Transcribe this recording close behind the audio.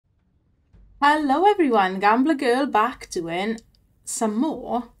Hello everyone, Gambler Girl back doing some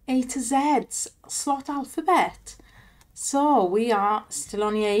more A to Z's slot alphabet. So we are still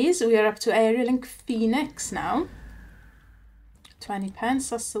on the A's, we are up to Area Link Phoenix now. 20 pence,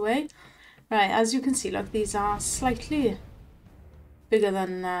 that's the way. Right, as you can see, look, these are slightly bigger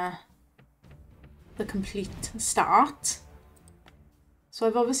than the complete start. So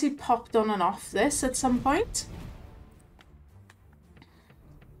I've obviously popped on and off this at some point.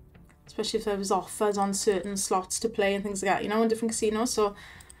 Especially if there was offers on certain slots to play and things like that, you know, in different casinos. So,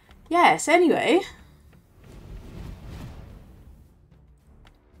 yes, anyway.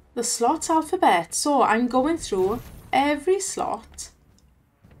 The slots alphabet. So, I'm going through every slot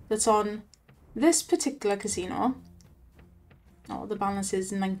that's on this particular casino. Oh, the balance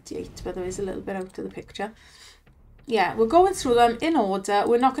is 98, by the way, is a little bit out of the picture. Yeah, we're going through them in order.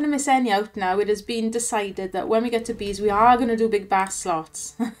 We're not going to miss any out now. It has been decided that when we get to B's, we are going to do big bass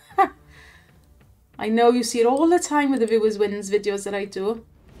slots. I know you see it all the time with the viewers wins videos that I do.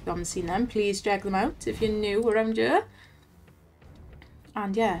 If you haven't seen them, please check them out if you're new around here.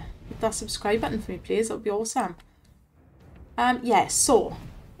 And yeah, hit that subscribe button for me, please. That would be awesome. Yeah, so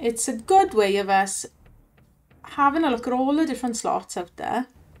it's a good way of us having a look at all the different slots out there,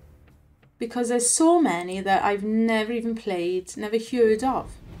 because there's so many that I've never even played, never heard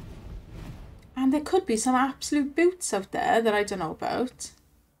of. And there could be some absolute boots out there that I don't know about.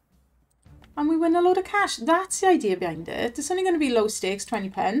 And we win a load of cash. That's the idea behind it. It's only going to be low stakes, 20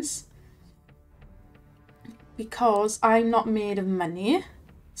 pence. Because I'm not made of money.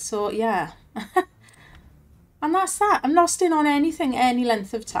 So, yeah. And that's that. I'm not staying on anything any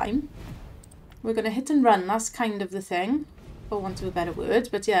length of time. We're going to hit and run. That's kind of the thing. For want of a better word.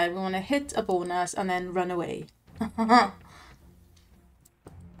 But yeah, we want to hit a bonus and then run away.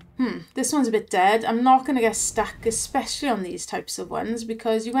 This one's a bit dead. I'm not going to get stuck, especially on these types of ones,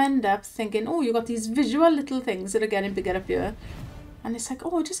 because you end up thinking, oh, you've got these visual little things that are getting bigger up here. And it's like,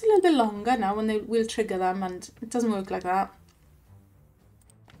 oh, just a little bit longer now and we'll trigger them, and it doesn't work like that.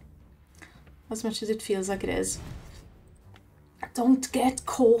 As much as it feels like it is. Don't get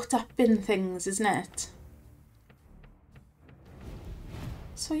caught up in things, isn't it?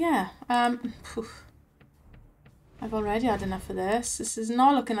 So yeah, I've already had enough of this. This is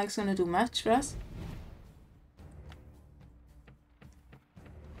not looking like it's going to do much for us.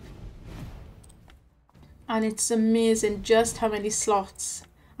 And it's amazing just how many slots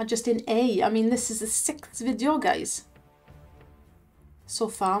are just in A. I mean, this is the 6th video, guys. So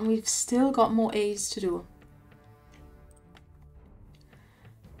far, and we've still got more A's to do.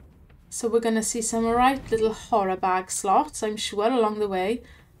 So we're going to see some right little horror bag slots, I'm sure, along the way.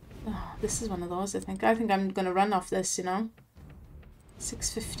 Oh, this is one of those, I think. I think I'm going to run off this, you know.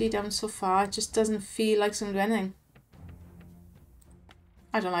 650 down so far. It just doesn't feel like it's going to do anything.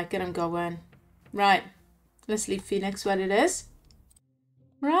 I don't like it. I'm going. Right. Let's leave Phoenix where it is.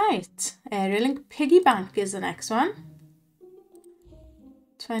 Right. Area Link Piggy Bank is the next one.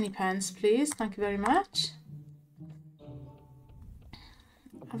 20 pence, please. Thank you very much.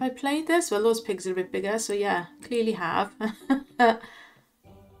 Have I played this? Well, those pigs are a bit bigger, so yeah, clearly have.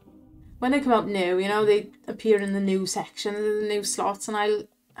 When they come out new, you know, they appear in the new section, the new slots, and I'll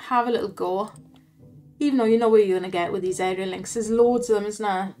have a little go. Even though you know what you're going to get with these area links. There's loads of them, isn't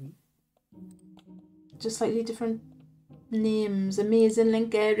there? Just slightly different names. Amazing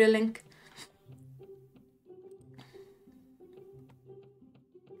Link, Area Link.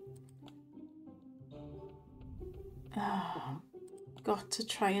 Oh, got to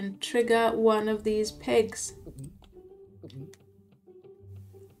try and trigger one of these pigs.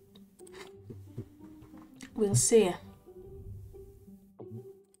 We'll see.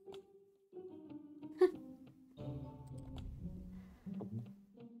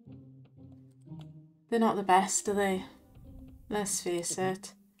 They're not the best, are they? Let's face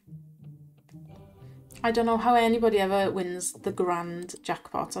it. I don't know how anybody ever wins the grand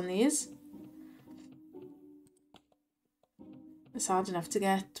jackpot on these. It's hard enough to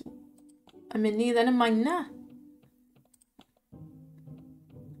get a mini, then a minor.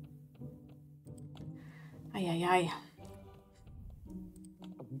 Aye, aye, aye.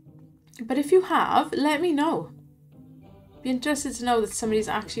 But if you have, let me know. Be interested to know that somebody's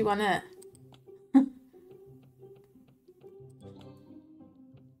actually won it.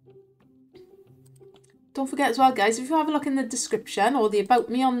 Don't forget as well, guys, if you have a look in the description or the About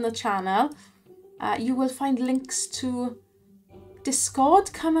Me on the channel, you will find links to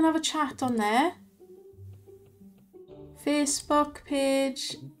Discord. Come and have a chat on there. Facebook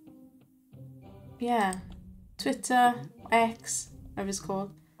page. Yeah. Twitter, X, whatever it's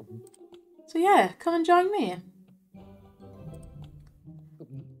called. So yeah, come and join me.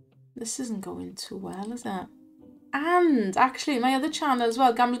 This isn't going too well, is it? And actually, my other channel as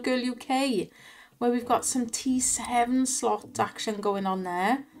well, Gamble Girl UK, where we've got some T7 slot action going on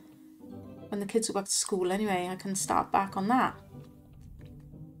there. When the kids go back to school anyway, I can start back on that.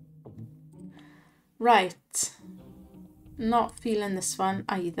 Right. Not feeling this one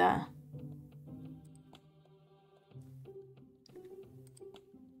either.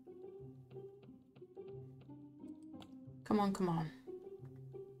 Come on, come on.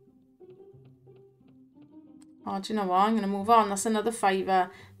 Oh, do you know what? I'm going to move on. That's another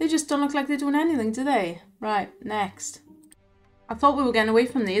fiver. They just don't look like they're doing anything, do they? Right, next. I thought we were getting away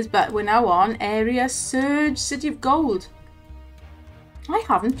from these, but we're now on Area Surge City of Gold. I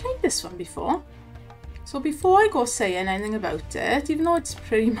haven't played this one before. So before I go saying anything about it, even though it's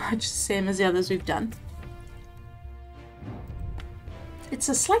pretty much the same as the others we've done, it's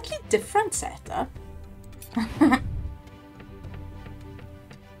a slightly different setup.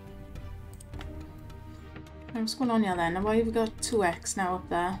 What's going on here then? Why have we got 2x now up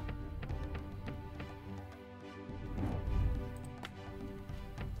there?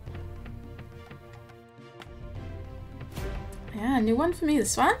 Yeah, new one for me,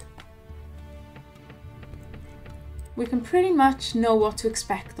 this one. We can pretty much know what to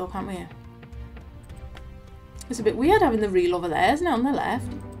expect though, can't we? It's a bit weird having the reel over there, isn't it, on the left?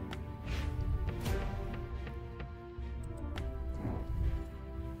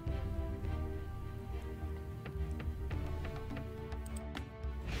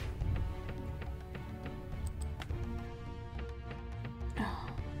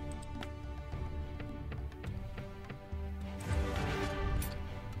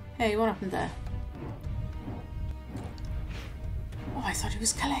 Hey, what happened there? Oh, I thought he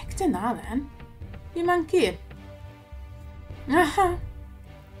was collecting that then. You monkey. Oh,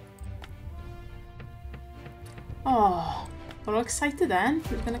 got all excited then.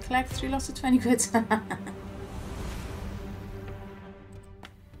 He was going to collect 3 lots of 20 quid.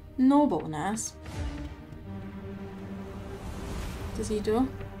 No bonus. Does he do?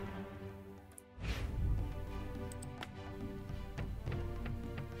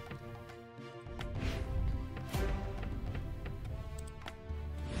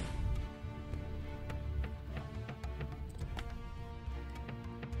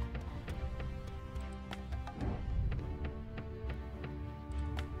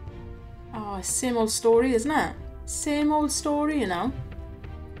 Oh, same old story, isn't it? Same old story, you know.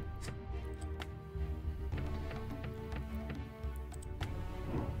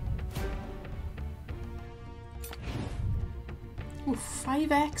 Ooh,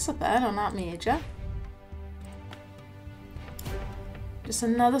 5x up there on that major. Just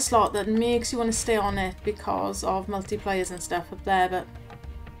another slot that makes you want to stay on it because of multipliers and stuff up there, but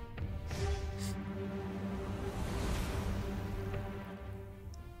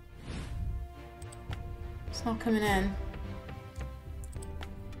it's not coming in.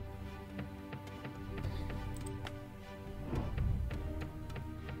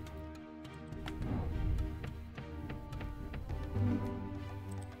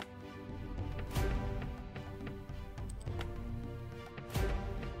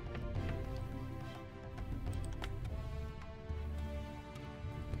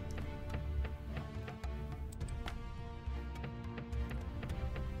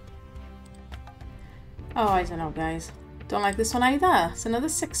 Oh, I don't know, guys. Don't like this one either. It's another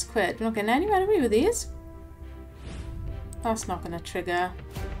 6 quid. We're not getting anywhere, are we, with these? That's not going to trigger.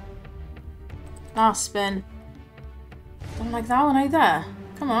 Last spin. Don't like that one either.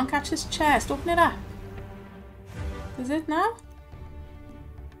 Come on, catch this chest. Open it up. Is it now?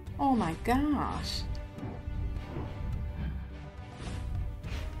 Oh my gosh.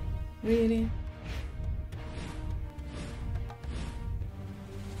 Really?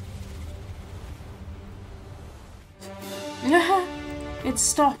 It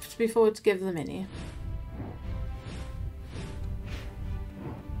stopped before it gave the mini.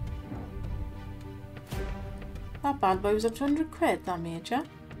 That bad boy was up to 100 quid, that major.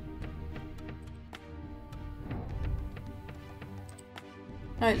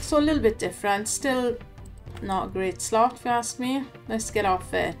 Right, so a little bit different. Still not a great slot, if you ask me. Let's get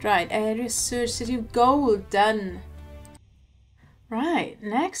off it. Right, Area Surge City of Gold, done. Right,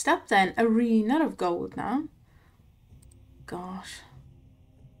 next up then, Arena of Gold now. Gosh.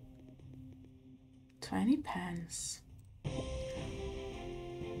 20 pence.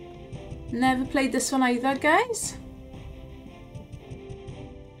 Never played this one either, guys.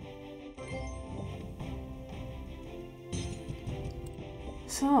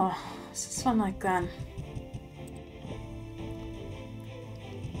 So, what's this one like then?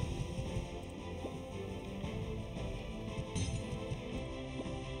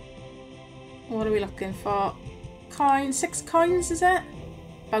 What are we looking for? Coins, 6 coins, is it?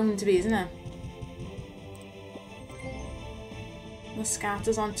 Bound to be, isn't it? The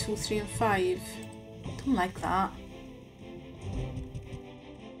scatter's on 2, 3 and 5. Don't like that.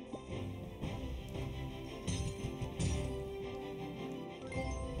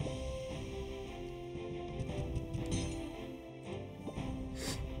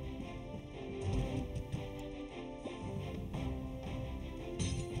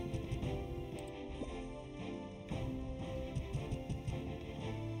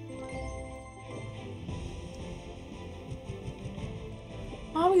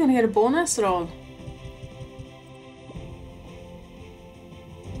 Are we going to get a bonus at all?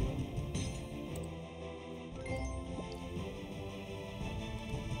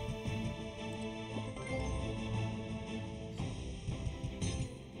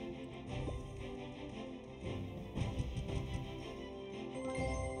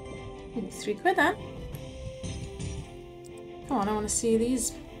 Ooh, £3 then. Come on, I want to see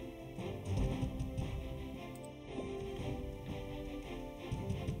these.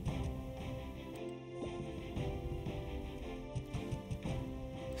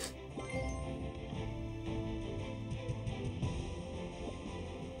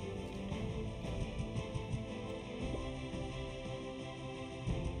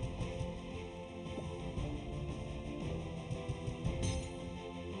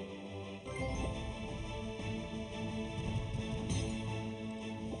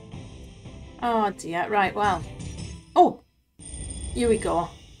 Oh dear, right, well. Oh! Here we go.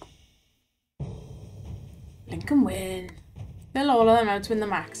 Blink and win. Fill all of them out to win the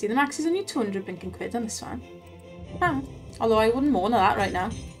maxi. The maxi's only 200 blinking quid on this one. Ah, although I wouldn't moan at that right now.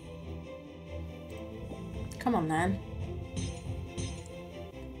 Come on then.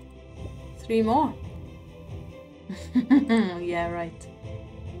 3 more. Yeah, right.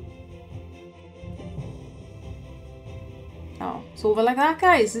 Oh, it's over like that,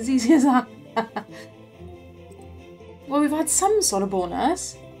 guys. As easy as that. Well, we've had some sort of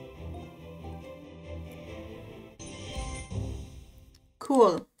bonus.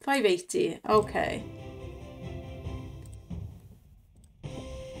 Cool. 580. Okay.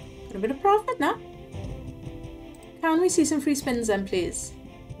 Got a bit of profit now. Can we see some free spins then, please?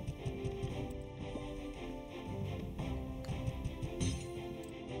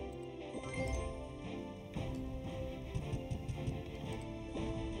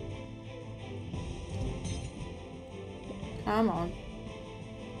 Come on.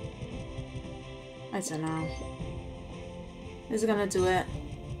 I don't know. Is it gonna do it?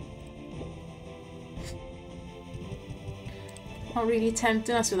 Not really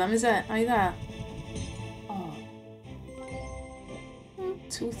tempting us with them, is it? Either. Oh.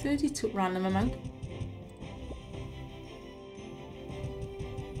 232 random amount.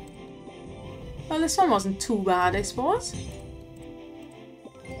 Well, this one wasn't too bad, I suppose.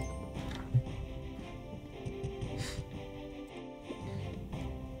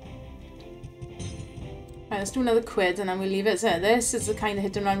 Right, let's do another quid and then we'll leave it. So this is the kind of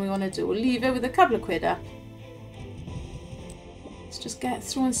hit and run we want to do. We'll leave it with a couple of quid up. Let's just get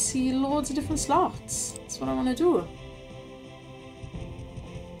through and see loads of different slots. That's what I want to do.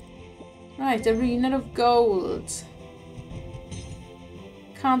 Right, Arena of Gold.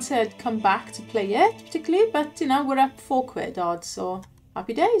 Can't say I'd come back to play it particularly, but you know, we're up 4 quid odd, so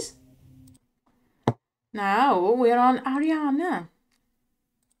happy days. Now we're on Ariana.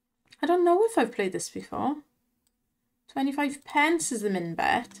 I don't know if I've played this before. 25 pence is the min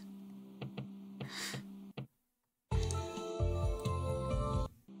bet.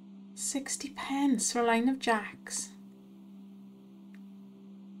 £60 for a line of jacks.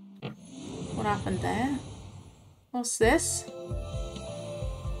 What happened there? What's this?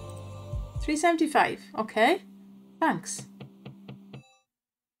 375. Okay. Thanks.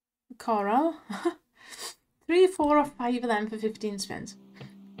 Coral. 3, 4 or 5 of them for 15 spins.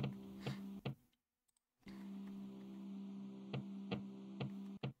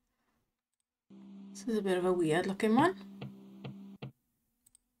 This is a bit of a weird looking one.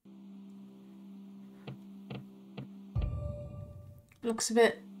 Looks a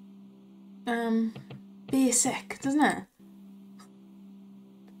bit basic, doesn't it?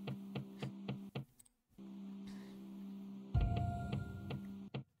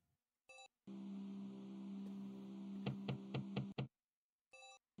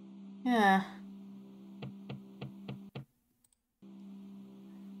 Yeah.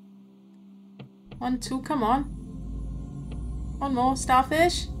 One, two, come on. One more,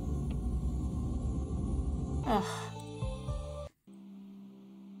 starfish. Ugh.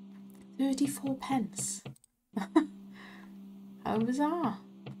 34 pence. How bizarre.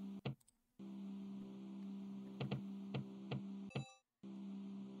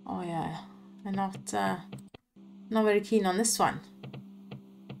 Oh yeah, I'm not very keen on this one.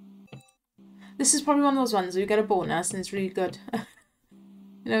 This is probably one of those ones where you get a bonus and it's really good.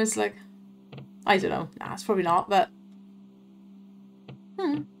 You know, it's like, I don't know. Nah, it's probably not, but...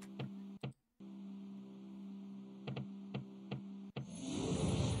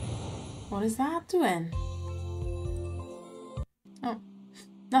 What is that doing? Oh,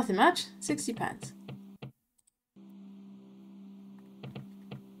 nothing much. 60 pence.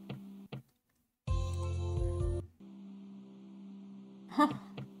 Huh.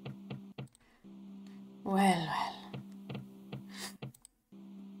 Well.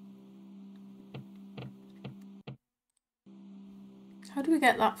 How do we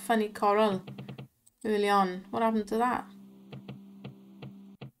get that funny coral early on? What happened to that?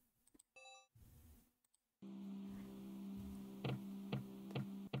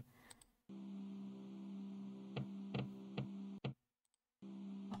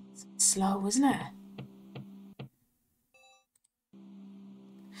 It's slow, isn't it?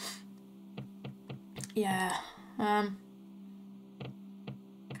 Yeah. Can't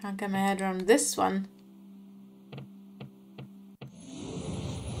get my head around this one.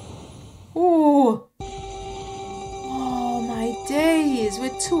 Oh! Oh my days!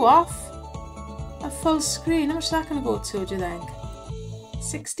 We're 2 off. A full screen. How much is that going to go to, do you think?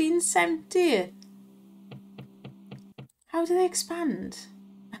 1670. How do they expand?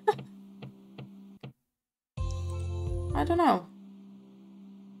 I don't know.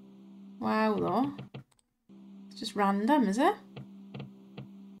 Wow, though. It's just random, is it?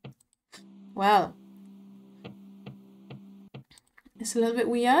 Well, it's a little bit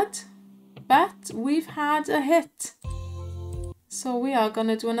weird, but we've had a hit. So we are going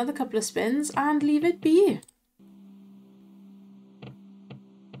to do another couple of spins and leave it be.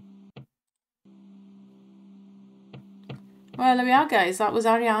 Well, there we are, guys. That was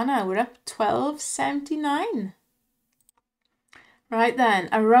Ariana. We're up 12.79. Right then,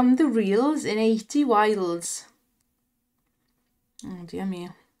 around the reels in 80 wilds. Oh, dear me.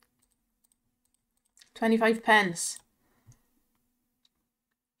 25 pence.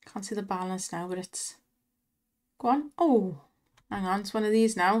 Can't see the balance now, but it's... Go on. Oh, hang on. It's one of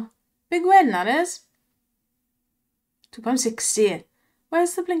these now. Big win, that is. £2.60.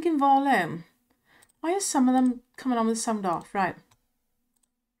 Where's the blinking volume? Why is some of them coming on with the sound off? Right.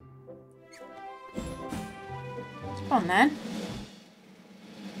 Come on then.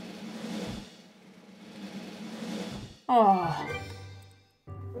 Oh.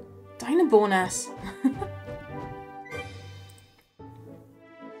 Dino bonus.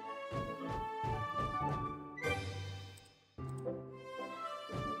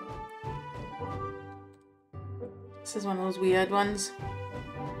 This is one of those weird ones.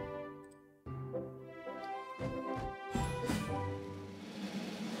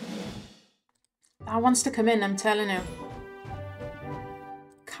 That wants to come in, I'm telling you.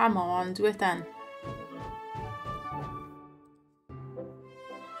 Come on, do it then.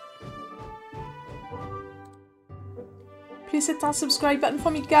 Please hit that subscribe button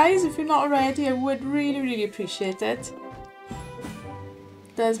for me, guys. If you're not already, I would really appreciate it.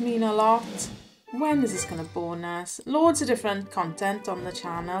 Does mean a lot. When is this going to bonus? Loads of different content on the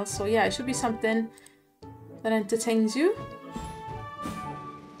channel. So yeah, it should be something that entertains you.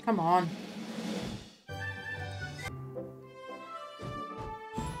 Come on.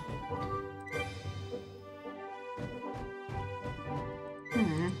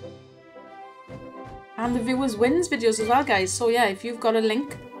 And the viewers wins videos as well, guys. So yeah, if you've got a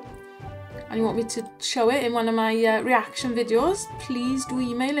link and you want me to show it in one of my reaction videos, please do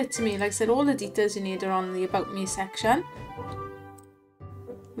email it to me. Like I said, all the details you need are on the About Me section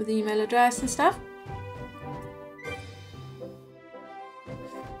with the email address and stuff.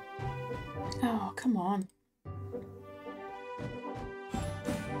 Oh, come on.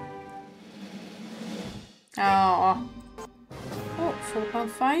 Oh. Oh,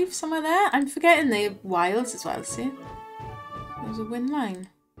 £4.5 somewhere there. I'm forgetting the wilds as well, see? There's a win line.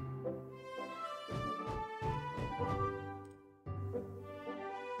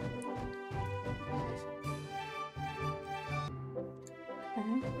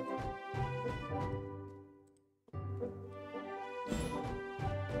 Okay.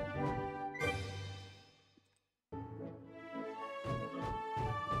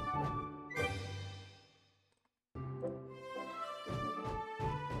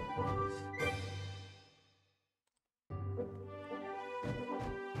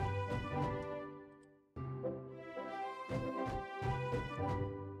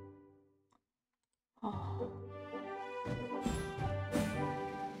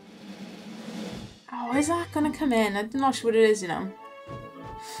 Oh, is that going to come in? I'm not sure what it is, you know.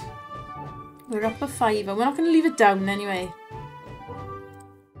 We're up a fiver. We're not going to leave it down anyway.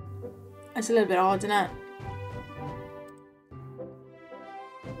 It's a little bit odd, isn't it?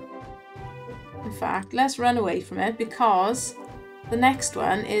 In fact, let's run away from it because the next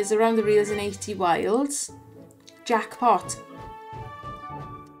one is around the reels in 80 wilds. Jackpot.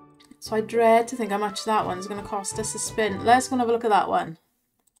 So I dread to think how much that one's going to cost us to spin. Let's go and have a look at that one.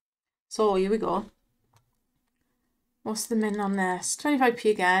 So here we go. What's the min on this?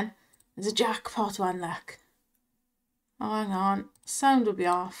 25p again. There's a jackpot one, look. Oh, hang on. Sound will be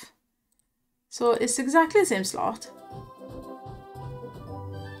off. So it's exactly the same slot.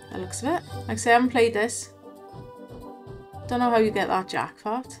 That looks of it. Like I say, I haven't played this. Don't know how you get that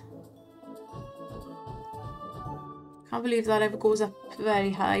jackpot. Can't believe that ever goes up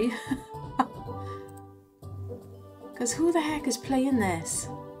very high. Because who the heck is playing this?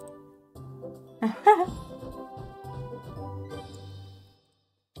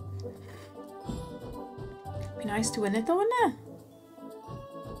 Be nice to win it though, wouldn't it?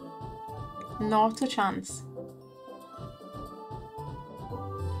 Not a chance.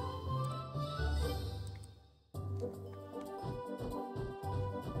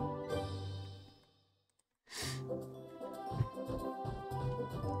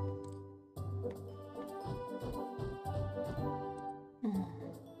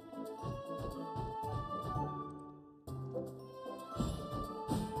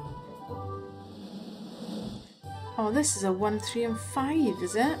 Oh, this is a 1, 3 and 5,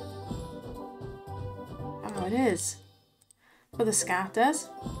 is it? Oh, it is. For the scatters.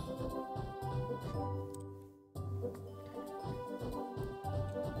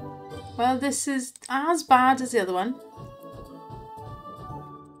 Well, this is as bad as the other one.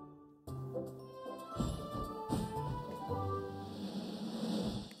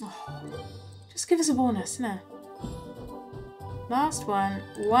 Oh, just give us a bonus, innit? Last one,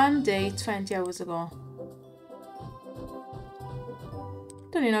 1 day, 20 hours ago.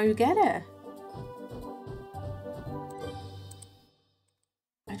 Don't even know you get it.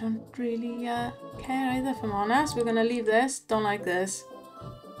 I don't really care either, if I'm honest. We're going to leave this. Don't like this.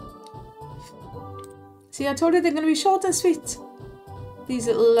 See, I told you they're going to be short and sweet. These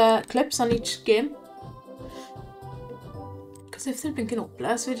little clips on each game. Because if they're blinking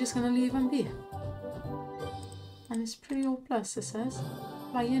hopeless, we're just going to leave them be. And it's pretty hopeless, this says.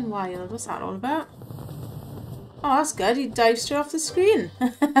 Flying wild. What's that all about? Oh, that's good. He dives straight off the screen.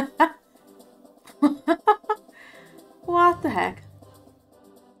 What the heck?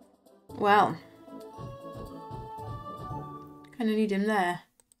 Well. Kind of need him there.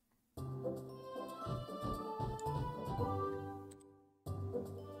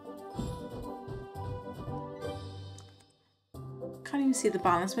 Can't even see the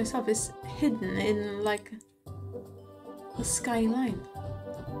balance myself. It's hidden in like the skyline.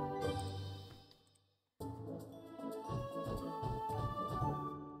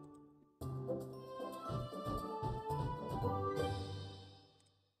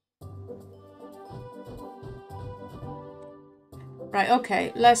 Right,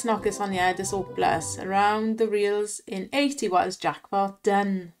 okay, let's knock this on the head. It's hopeless. Around the reels in 80 watts jackpot.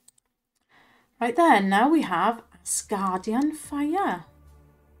 Done. Right then, now we have Asgardian Fire.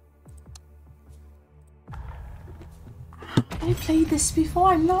 Have I played this before?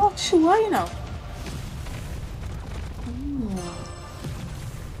 I'm not sure, you know. Ooh.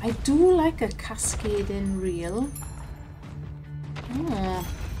 I do like a cascading reel. Oh.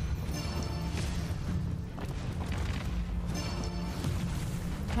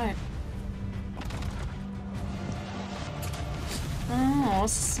 Right. Oh,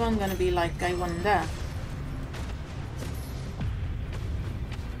 what's this one gonna be like, I wonder?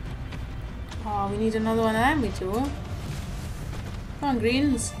 Oh, we need another one of them, we do. Come on,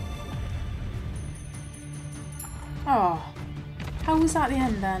 greens. Oh, how was that the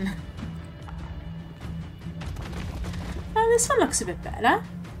end then? Oh, this one looks a bit better.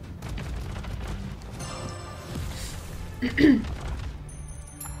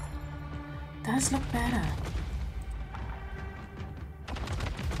 Does look better.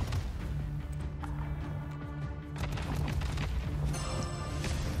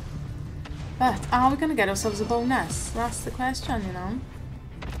 But are we going to get ourselves a bonus? That's the question, you know.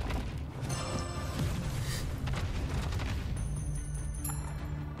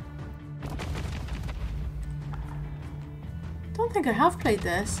 Don't think I have played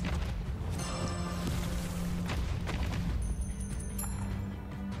this.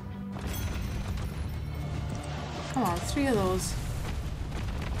 Come on, 3 of those.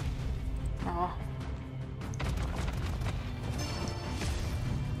 Oh.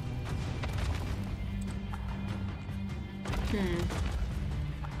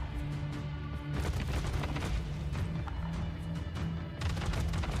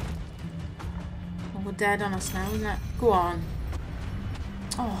 dead on us now, isn't it? Go on.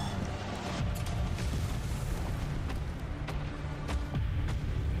 Oh.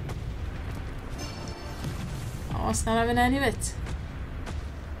 Oh, it's not having any of it.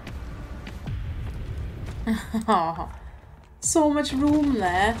 Oh, so much room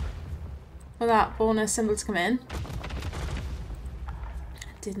there for that bonus symbol to come in. I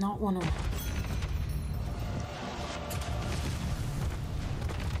did not want to.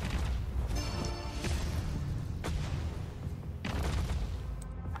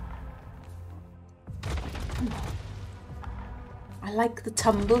 I like the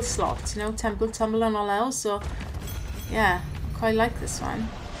tumble slots, you know, temple tumble and all else, so yeah, I quite like this one.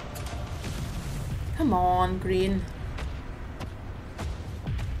 Come on, green.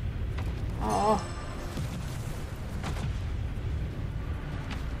 Oh.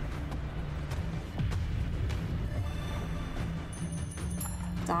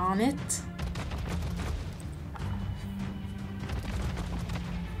 Darn it.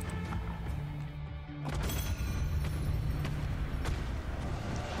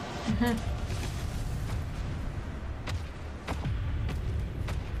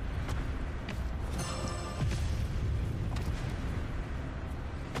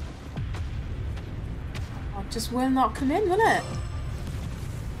 Oh, just will not come in, will it?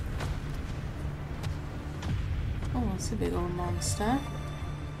 Oh, it's a big old monster.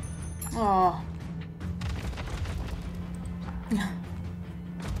 Oh.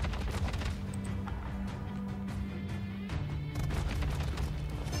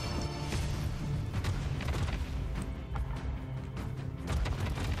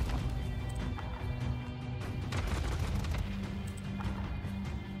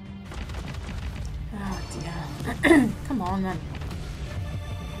 Come on then.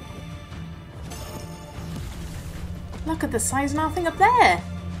 Look at the size of that thing up there.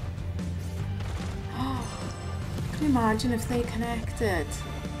 Oh, can you imagine if they connected?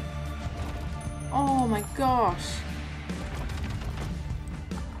 Oh my gosh.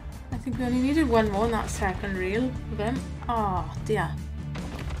 I think we only needed one more in that second reel of him. Oh dear.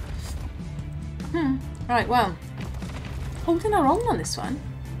 Right, well. Holding our own on this one.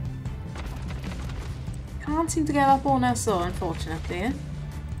 Can't seem to get that bonus though, unfortunately.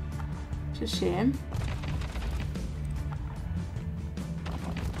 It's a shame.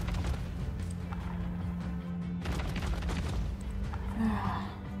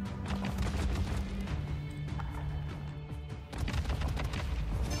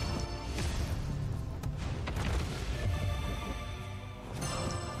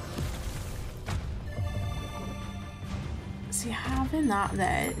 See, having that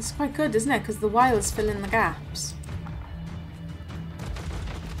there, it's quite good, isn't it? Because the wilds fill in the gaps.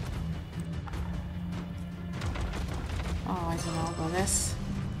 Oh, I don't know about this.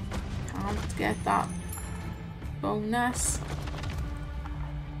 Can't get that bonus.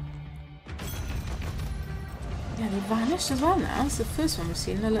 Yeah, they vanished as well now. It's the first one we've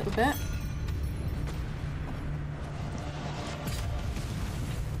seen in a little bit.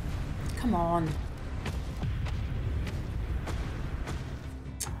 Come on.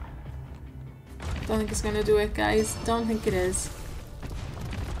 Don't think it's going to do it, guys. Don't think it is.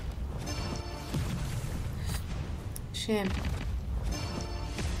 Shame.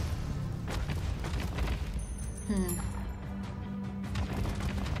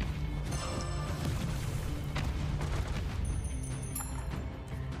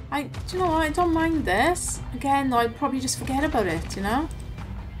 Do you know what? I don't mind this. Again, though, I'd probably just forget about it, you know?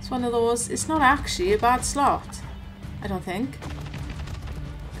 It's one of those... It's not actually a bad slot. I don't think.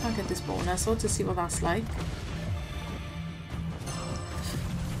 Can't get this bonus, so to see what that's like.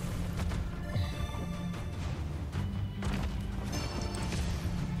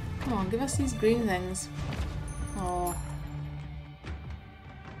 Come on, give us these green things. Oh.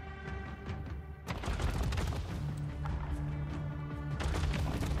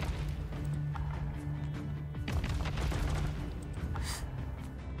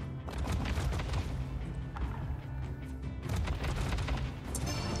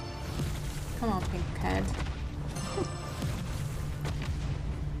 Come on, pink head.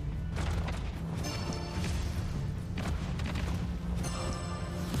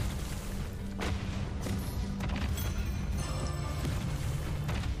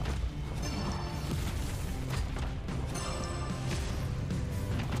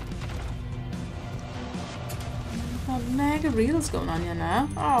 Mega reels going on here now.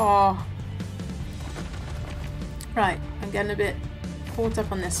 Oh. Right, I'm getting a bit caught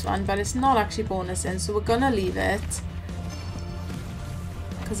up on this one, but it's not actually bonusing, so we're gonna leave it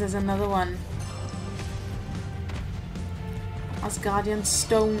because there's another one. Asgardian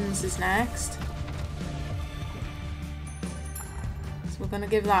Stones is next. we're going to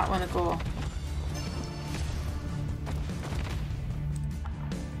give that one a go.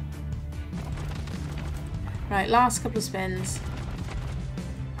 Right, last couple of spins.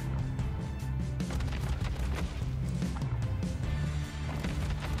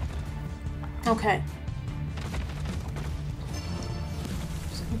 Okay.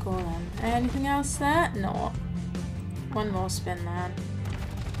 Just gonna go then. Anything else there? No. One more spin then.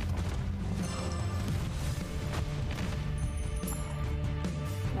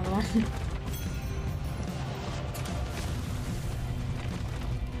 Another one.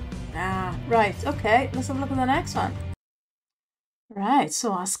 Right, okay, let's have a look at the next one. Right,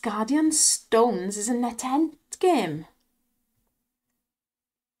 so Asgardian Stones is a net end game.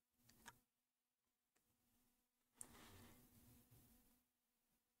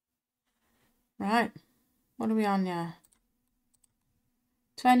 Right, what are we on here?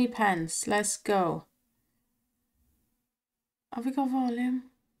 20 pence, let's go. Have we got volume?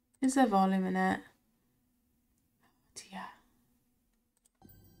 Is there volume in it? Oh dear.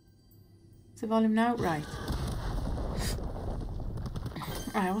 Is the volume now? Right.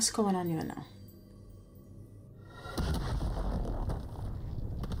 Right, what's going on here now?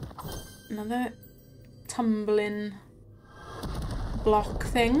 Another tumbling block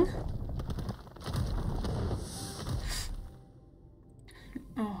thing.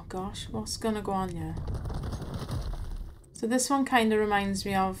 Oh gosh, what's gonna go on here? So this one kind of reminds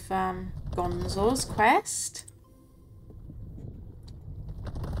me of Gonzo's Quest.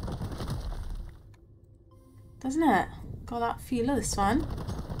 Doesn't it? Got that feel of this one.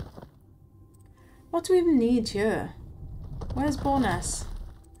 What do we even need here? Where's bonus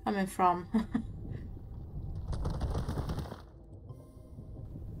coming from?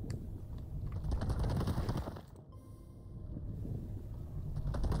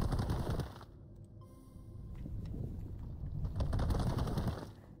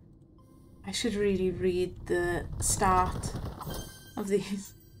 I should really read the start of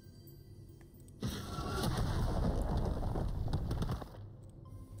these.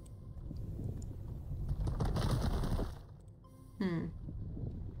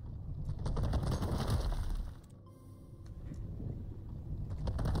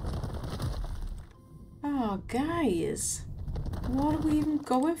 Oh, guys, what are we even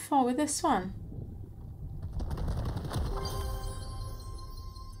going for with this one?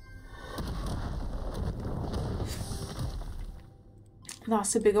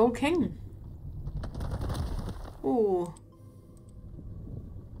 That's a big old king. Oh.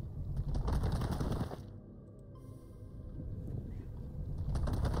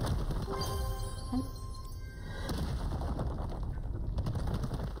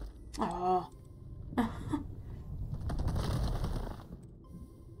 Oh.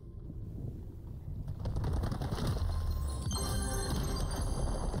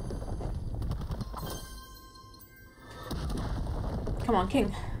 Come on,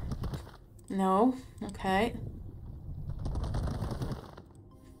 king. No. Okay.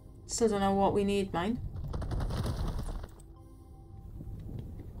 Still don't know what we need, mine.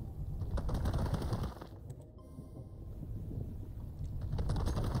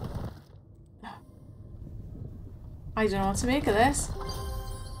 I don't know what to make of this.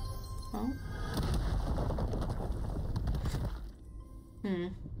 Oh.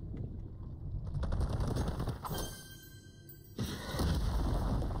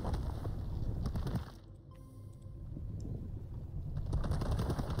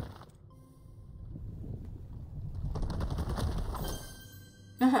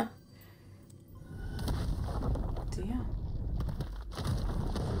 Dear.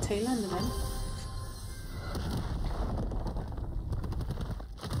 Tail end of him.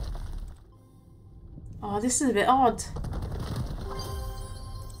 Oh, this is a bit odd.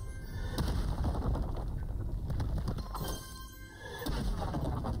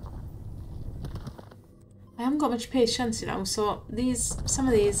 I haven't got much patience, you know, so some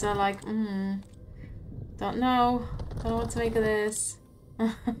of these are like, don't know what to make of this.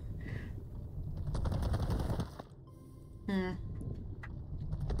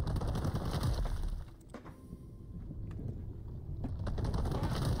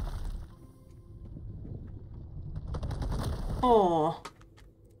 Oh.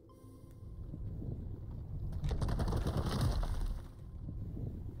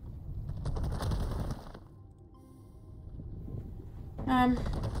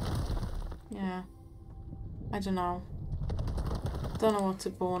 Yeah. I don't know. Don't know what to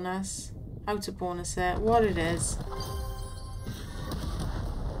bonus. How to bonus it. What it is.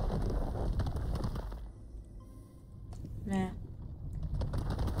 Yeah.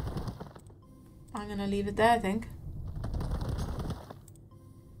 I'm gonna leave it there, I think.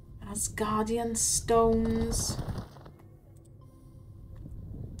 Asgardian stones.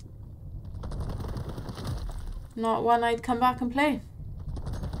 Not one I'd come back and play.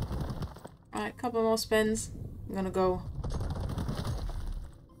 Alright, couple more spins. I'm gonna go.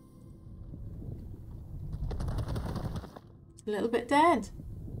 A little bit dead.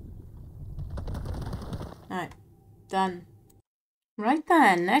 Alright, done. Right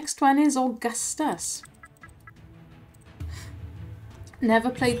then, next one is Augustus.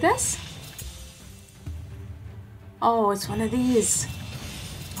 Never played this? Oh, it's one of these.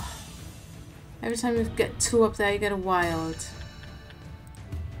 Every time you get 2 up there, you get a wild.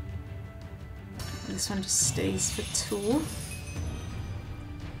 This one just stays for 2.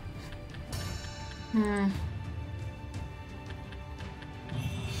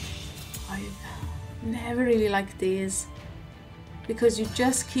 I've never really liked these. Because you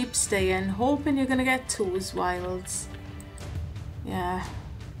just keep staying, hoping you're going to get 2s wilds. Yeah.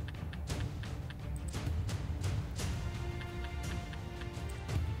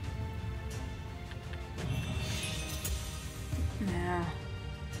 Yeah.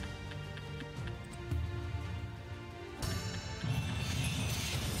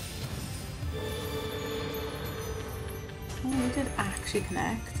 Oh, we did actually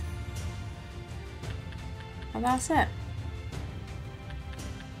connect. And that's it.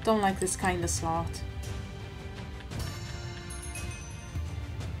 Don't like this kind of slot.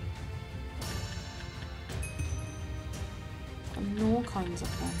 No coins up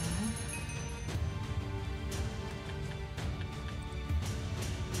there now.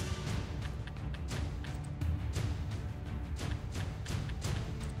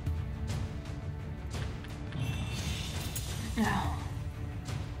 Oh.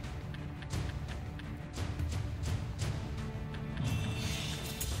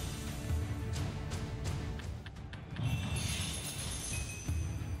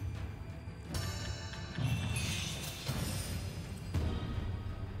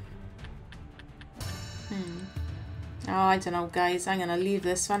 Oh, I don't know, guys. I'm gonna leave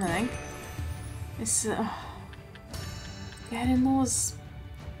this one, I think. It's getting those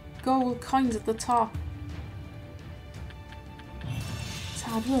gold coins at the top. It's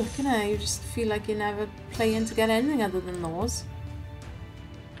hard work, isn't it? You just feel like you're never playing to get anything other than those.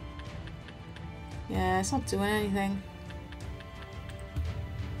 Yeah, it's not doing anything.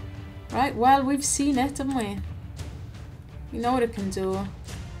 Right, well, we've seen it, haven't we? You know what it can do.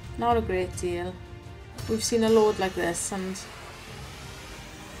 Not a great deal. We've seen a load like this and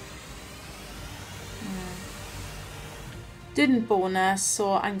didn't bonus,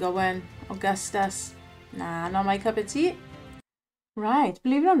 so I'm going Augustus. Nah, not my cup of tea. Right,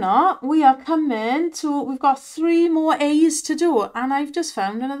 believe it or not, we are coming to, we've got 3 more A's to do, and I've just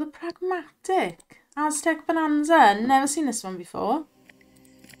found another pragmatic. Aztec Bonanza, never seen this one before.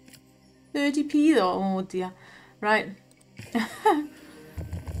 30p though, oh dear. Right.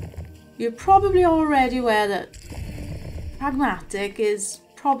 You're probably already aware that Pragmatic is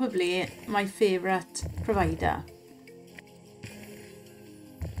probably my favourite provider.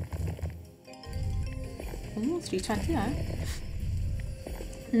 Oh, 320 there.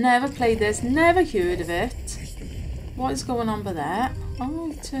 Never played this, never heard of it. What is going on by there?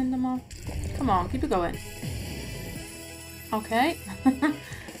 Oh, turn them on. Come on, keep it going. Okay.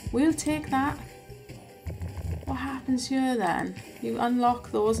 We'll take that. What happens here then? You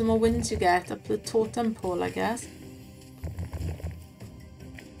unlock those, the more wins you get up the totem pole, I guess.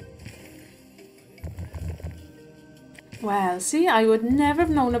 Well, see, I would never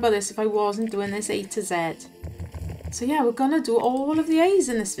have known about this if I wasn't doing this A to Z. So yeah, we're gonna do all of the A's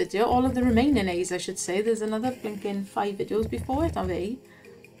in this video, all of the remaining A's I should say. There's another blinking 5 videos before it of A.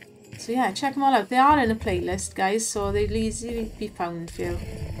 So yeah, check them all out. They are in a playlist, guys, so they'll easily be found for you.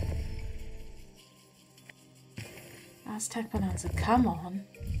 Aztec Bonanza, come on.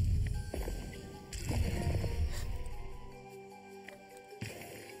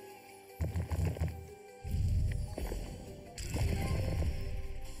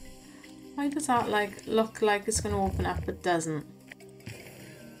 Why does that like look like it's going to open up but doesn't?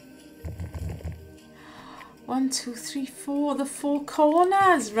 1, 2, 3, 4. The 4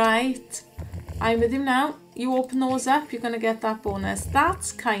 corners, right? I'm with you now. You open those up, you're going to get that bonus.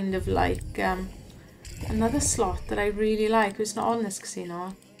 That's kind of like another slot that I really like. It's not on this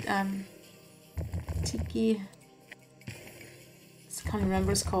casino. Tiki. I can't remember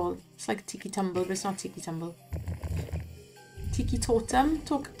what it's called. It's like Tiki Tumble, but it's not Tiki Tumble. Tiki Totem?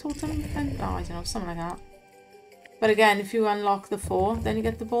 Totem? Oh, I don't know, something like that. But again, if you unlock the 4, then you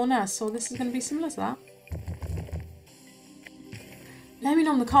get the bonus. So this is going to be similar to that. Let me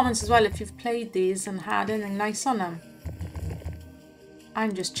know in the comments as well if you've played these and had anything nice on them.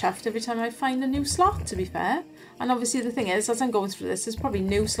 I'm just chuffed every time I find a new slot, to be fair. And obviously the thing is, as I'm going through this, there's probably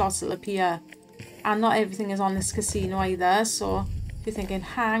new slots that'll appear. And not everything is on this casino either, so if you're thinking,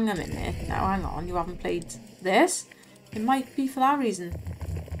 hang a minute, now hang on, you haven't played this, it might be for that reason.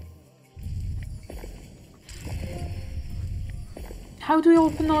 How do we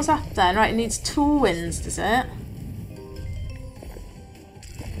open those up then? Right, it needs 2 wins, does it?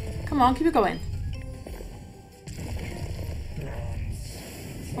 Come on, keep it going.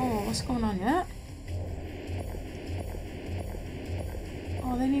 Oh, what's going on yet?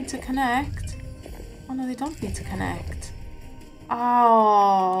 Oh, they need to connect. Oh no, they don't need to connect.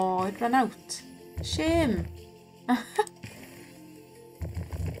 Oh, it ran out. Shame.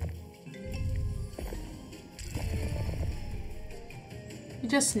 You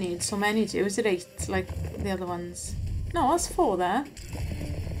just need so many, do you? Is it 8 like the other ones? No, that's 4 there.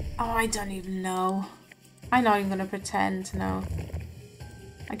 Oh, I don't even know. I know I'm going to pretend to know.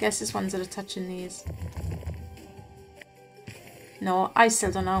 I guess there's ones that are touching these. No, I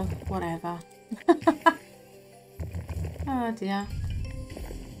still don't know. Whatever. Oh dear.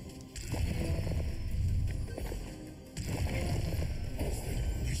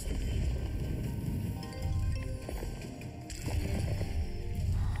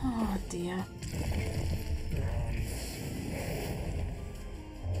 Oh dear.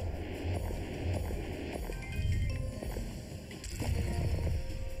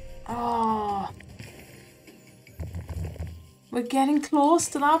 Oh. We're getting close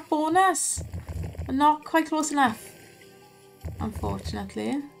to that bonus. But not quite close enough.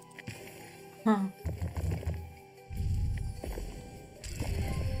 Unfortunately. Huh.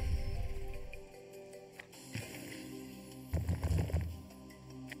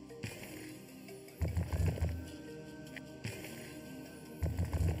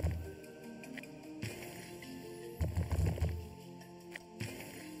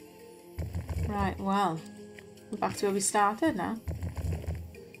 Right, well, we're back to where we started now.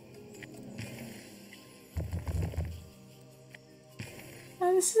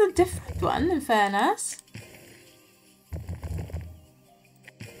 Well, this is a different one, in fairness.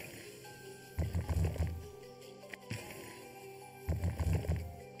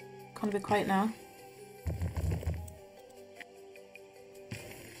 Can't be quiet now.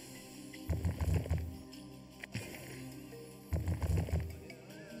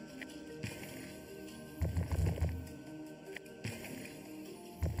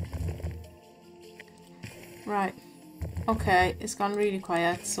 Right, okay, it's gone really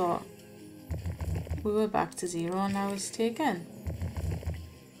quiet, so we were back to 0 and now it's taken.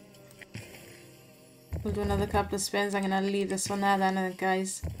 We'll do another couple of spins. I'm going to leave this one there then, I think,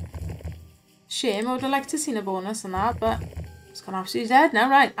 guys. Shame, I would have liked to have seen a bonus on that, but it's gone absolutely dead now.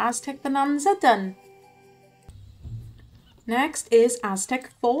 Right, Aztec Bonanza done. Next is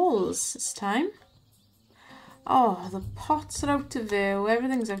Aztec Falls this time. Oh, the pots are out of view,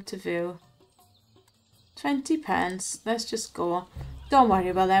 everything's out of view. 20 pence, let's just go. Don't worry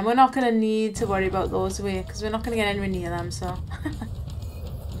about them, we're not going to need to worry about those away because we're not going to get anywhere near them, so.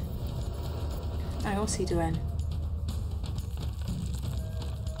 Right, what's he doing?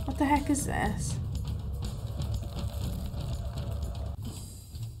 What the heck is this?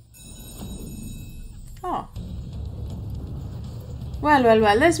 Oh. Well,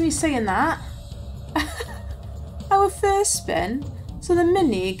 there's me saying that. Our first spin. So the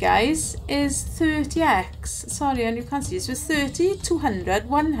mini, guys, is 30x. Sorry, and you can't see this. With 30, 200,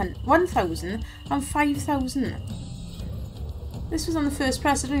 1,000 and 5,000. This was on the first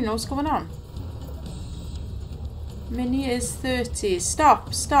press. I don't even know what's going on. Mini is 30.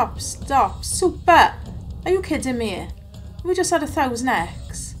 Stop. Super. Are you kidding me? We just had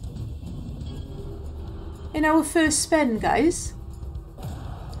 1,000x. In our first spin, guys.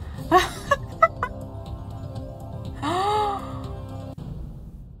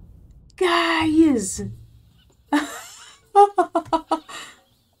 Guys!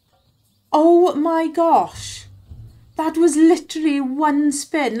 Oh my gosh. That was literally one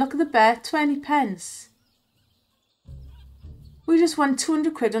spin. Look at the bet, 20 pence. We just won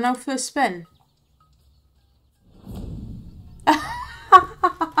 200 quid on our first spin.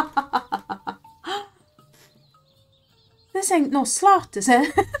 This ain't no slot, is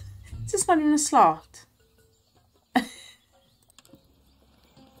it? This is not even a slot.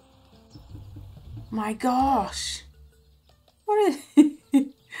 My gosh. What is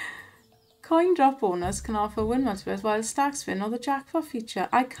Coin drop bonus can offer win multipliers while stack spin or the jackpot feature.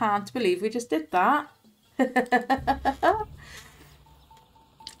 I can't believe we just did that.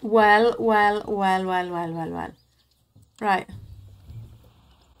 Well. Right.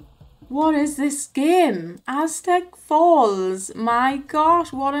 What is this game? Aztec Falls. My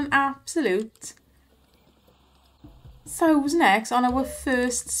gosh, what an absolute 1000x on our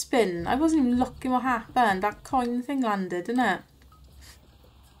first spin. I wasn't even looking what happened. That coin thing landed, didn't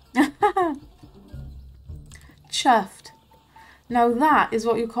it? Chuffed. Now that is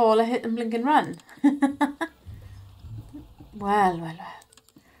what you call a hit and blink and run. Well.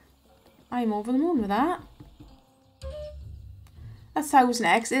 I'm over the moon with that.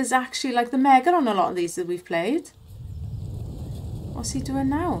 1000x is actually like the mega on a lot of these that we've played. What's he doing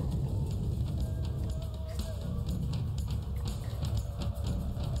now?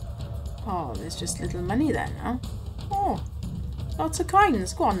 Oh, there's just little money there now. Oh, lots of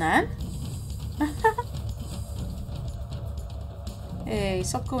coins. Go on then. Hey,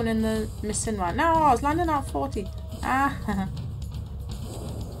 stop going in the missing one. No, I was landing at 40. Ah.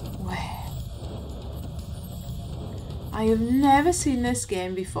 Well. I have never seen this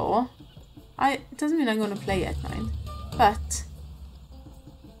game before. It doesn't mean I'm going to play it, mind. But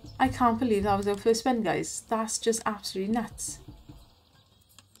I can't believe that was our first spin, guys. That's just absolutely nuts.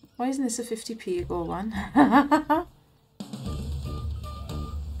 Why isn't this a 50p go one?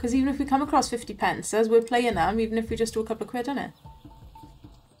 Because even if we come across 50 pence, as we're playing them, even if we just do a couple of quid on it.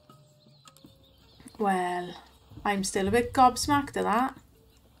 Well, I'm still a bit gobsmacked at that.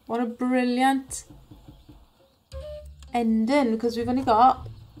 What a brilliant ending, because we've only got,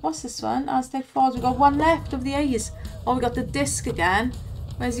 what's this one? Aztec Falls. We've got one left of the A's. Oh, we got the disc again.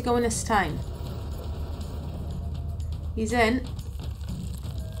 Where's he going this time? He's in.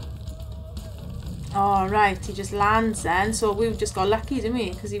 All right, he just lands then. So we just got lucky, didn't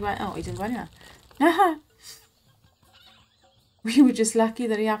we? Because he went, oh, he didn't go anywhere. We were just lucky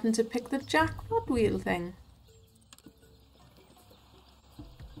that he happened to pick the jackpot wheel thing.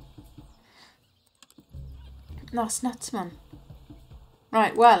 That's nuts, man.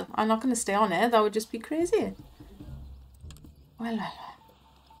 Right, well, I'm not going to stay on it. That would just be crazy. Well.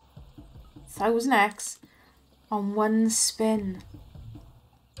 1000x on one spin.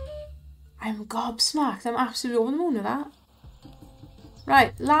 I'm gobsmacked. I'm absolutely over the moon with that.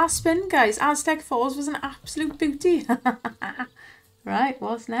 Right, last spin, guys. Aztec Falls was an absolute beauty. Right,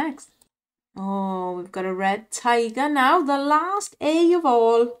 what's next? Oh, we've got a red tiger now. The last A of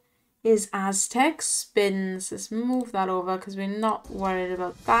all is Aztec Spins. Let's move that over because we're not worried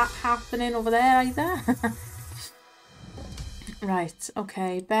about that happening over there either. Right,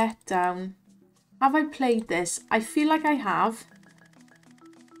 okay, bet down. Have I played this? I feel like I have.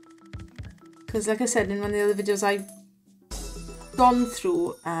 Because like I said in one of the other videos, I've gone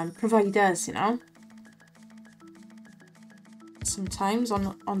through providers, you know. Sometimes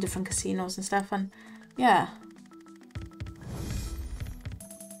on different casinos and stuff, and yeah.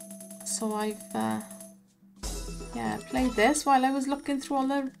 So I've yeah, played this while I was looking through all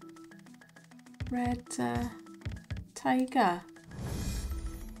the red tiger.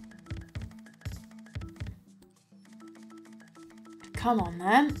 Come on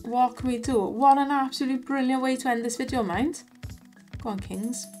then, what can we do? What an absolutely brilliant way to end this video, mind. Go on,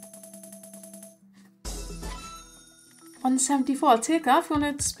 kings. 174, I'll take that if you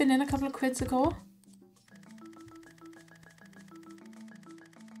want to spin in a couple of quids ago.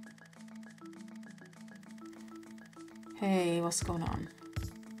 Hey, what's going on?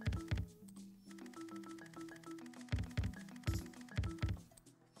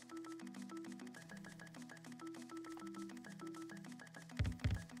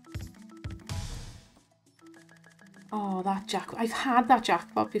 Oh, that jackpot. I've had that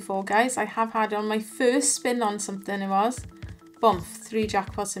jackpot before, guys. I have had it on my first spin on something it was. Bump, 3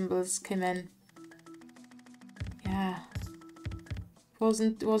 jackpot symbols came in. Yeah. It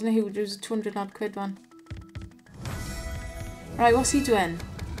wasn't a huge, it was a 200 odd quid one. Right, what's he doing?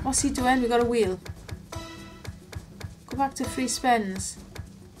 What's he doing? We got a wheel. Go back to free spins.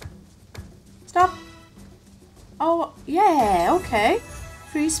 Stop. Oh, yeah, okay.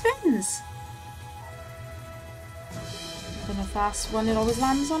 Free spins. I don't know if that's one it always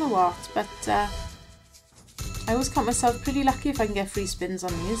lands on or what, but I always count myself pretty lucky if I can get free spins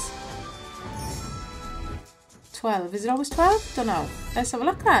on these. 12. Is it always 12? Don't know. Let's have a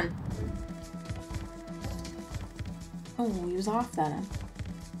look then. Oh, he was half there then.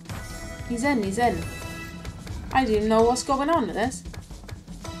 He's in, he's in. I don't even know what's going on with this.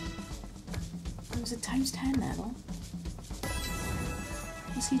 It was a times 10 there though.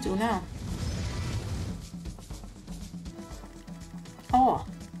 What's he doing now? Oh,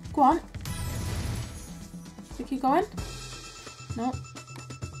 go on. Think you going? No.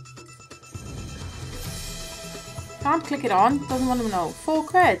 Can't click it on. Doesn't want to know. 4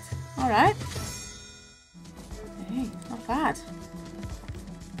 quid. Alright. Hey, not bad.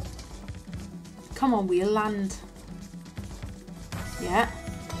 come on, wheel, land. Yeah.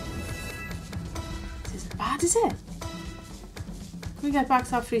 This isn't bad, is it? Can we get back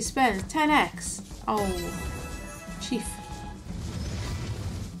to our free spins? 10x. Oh, Chief.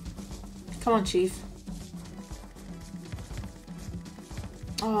 Come on, Chief.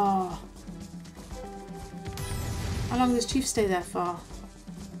 Oh. How long does Chief stay there for?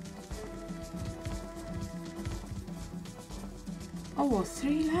 Oh,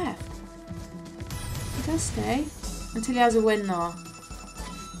 3 left. He does stay. Until he has a win though.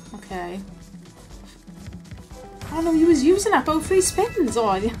 Okay. Oh no, he was using up both free spins. Oh,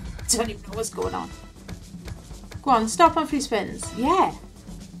 I don't even know what's going on. Go on, stop on free spins. Yeah.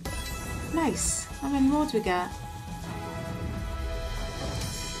 Nice. How many more do we get?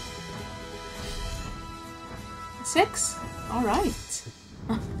 Six? Alright.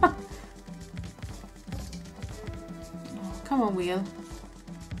 Oh, come on, wheel.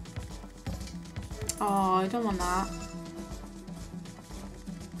 Oh, I don't want that.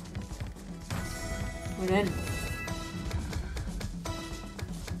 We're in.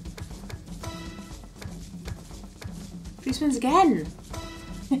 Free spins again.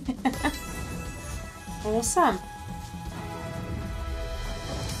 Awesome.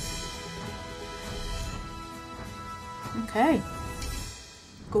 Okay.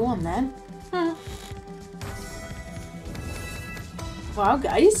 Go on then. Wow,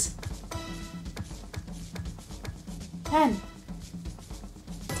 guys. 10.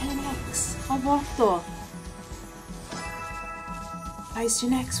 10x. Oh, what though? Guys,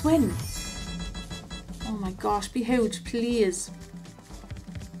 your next win. Oh my gosh, be huge, please.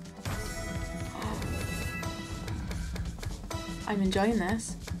 I'm enjoying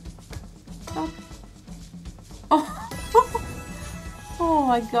this. Oh. Oh. Oh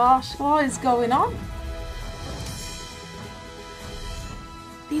my gosh, what is going on?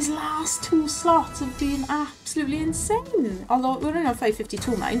 These last 2 slots have been absolutely insane. Although we're only on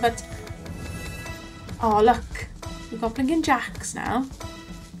 552 mine, but... Oh, look. We've got blinking jacks now.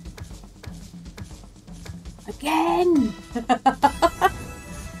 Again!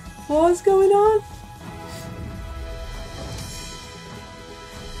 What's going on?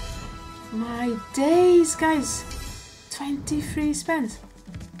 My days, guys. 23 spins.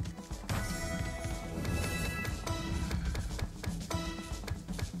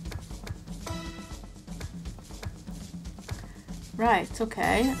 Right,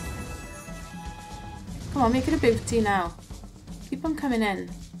 okay. Come on, make it a booty now. Keep on coming in.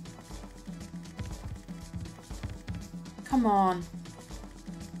 Come on.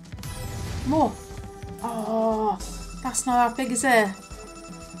 More. Oh, that's not that big, is it?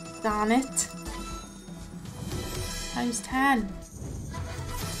 Darn it. Times 10.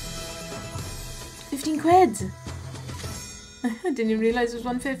 15 quid. I didn't even realise it was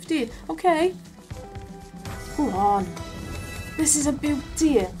 150. Okay. Go on. This is a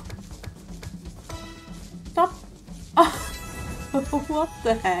beauty. Stop. Oh. What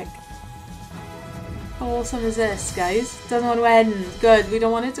the heck? How awesome is this, guys? Doesn't want to end. Good, we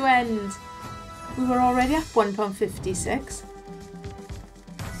don't want it to end. We were already up £1.56.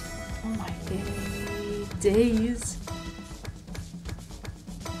 Oh my days.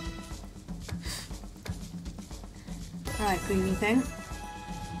 Alright, greeny thing.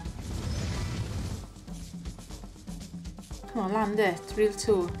 Come on, land it. Reel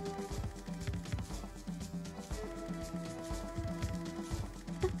 2.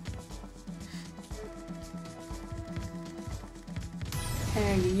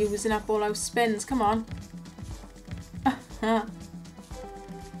 Okay, you're using up all those spins. Come on.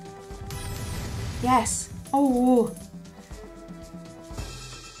 Yes. Oh.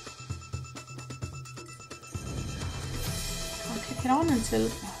 Can't kick it on until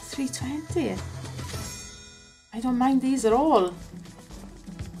 320. I don't mind these at all.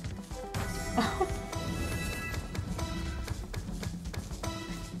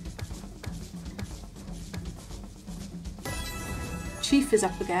 Chief is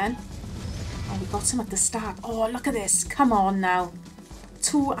up again. Oh, we got some at the start. Oh, look at this. Come on now.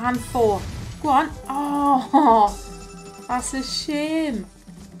 2 and 4. Go on. Oh, that's a shame.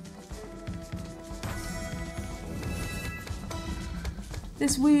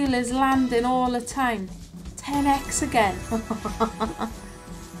 This wheel is landing all the time. 10x again.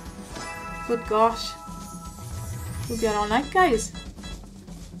 Good gosh. We'll be on all night, guys.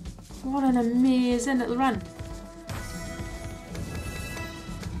 What an amazing little run.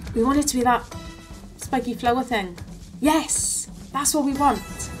 We want it to be that spiky flower thing. Yes! That's what we want.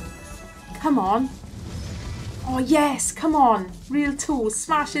 Come on. Oh yes, come on. Reel 2.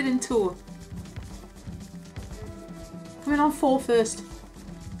 Smash it in 2. Coming on 4 first.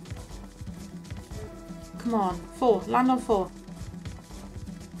 come on. 4. Land on 4.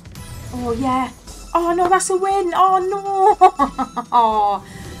 Oh, yeah. Oh, no, that's a win. Oh, no. Oh,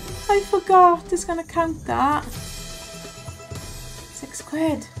 I forgot. It's going to count that. 6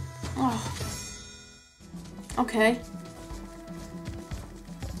 quid. Oh. Okay.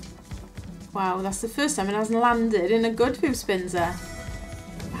 Wow, that's the first time it hasn't landed in a good few spins there.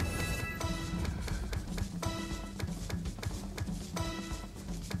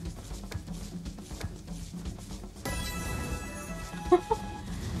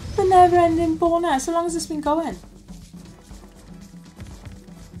 The never-ending bonus, so long as it's been going.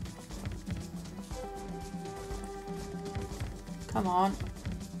 Come on.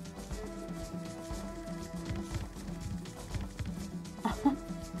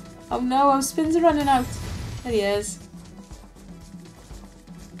 Oh no, our spins are running out. There he is.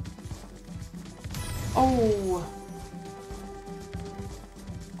 Oh.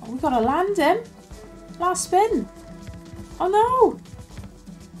 Oh, we gotta land him. Last spin. Oh no.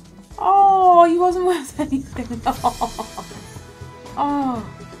 Oh, he wasn't worth anything. Oh.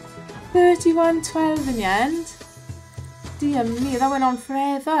 31.12 in the end. Dear me, that went on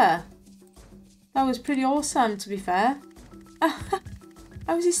forever. That was pretty awesome, to be fair.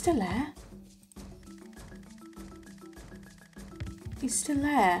 Oh, is he still there? He's still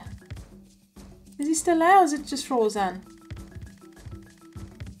there. Is he still there or is it just frozen?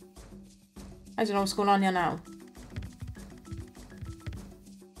 I don't know what's going on here now.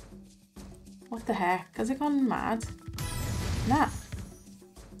 What the heck? Has it gone mad? Nah.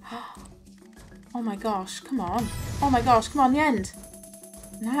 Oh my gosh, come on. Oh my gosh, come on, the end.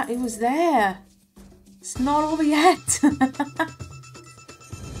 Nah, it was there. It's not over yet.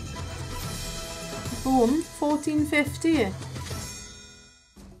 Boom, 14.50.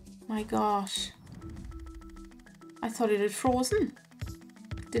 My gosh. I thought it had frozen.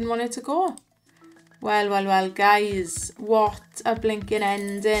 Didn't want it to go. Well, guys. What a blinking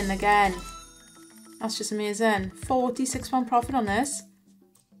ending again. That's just amazing. £46 profit on this.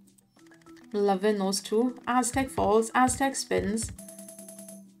 Loving those two. Aztec Falls, Aztec Spins.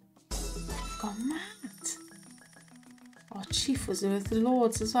 Gone mad. Oh, Chief was worth the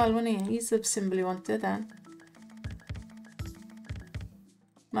loads as well, wasn't he? He's the symbol he wanted then.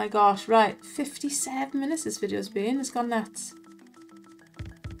 My gosh, right. 57 minutes this video's been. It's gone nuts.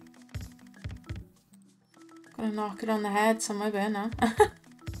 Gonna knock it on the head somewhere there now.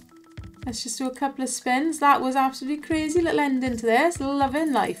 Let's just do a couple of spins. That was absolutely crazy little ending to this.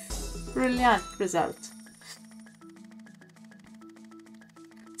 Loving life. Brilliant result.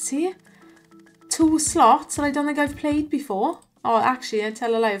 See? 2 slots that I don't think I've played before. Oh, actually, I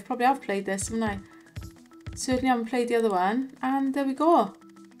tell a lie. I probably have played this, haven't I? Certainly haven't played the other one. And there we go.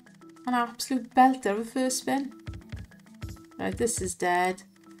 An absolute belter of a first spin. Right, this is dead.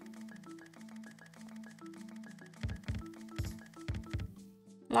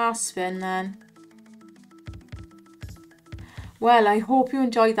 Last spin then. Well, I hope you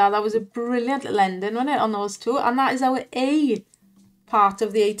enjoyed that. That was a brilliant little ending, wasn't it, on those two? And that is our A part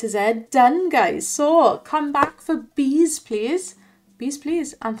of the A to Z done, guys. So, come back for B's, please. B's,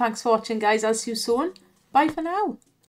 please. And thanks for watching, guys. I'll see you soon. Bye for now.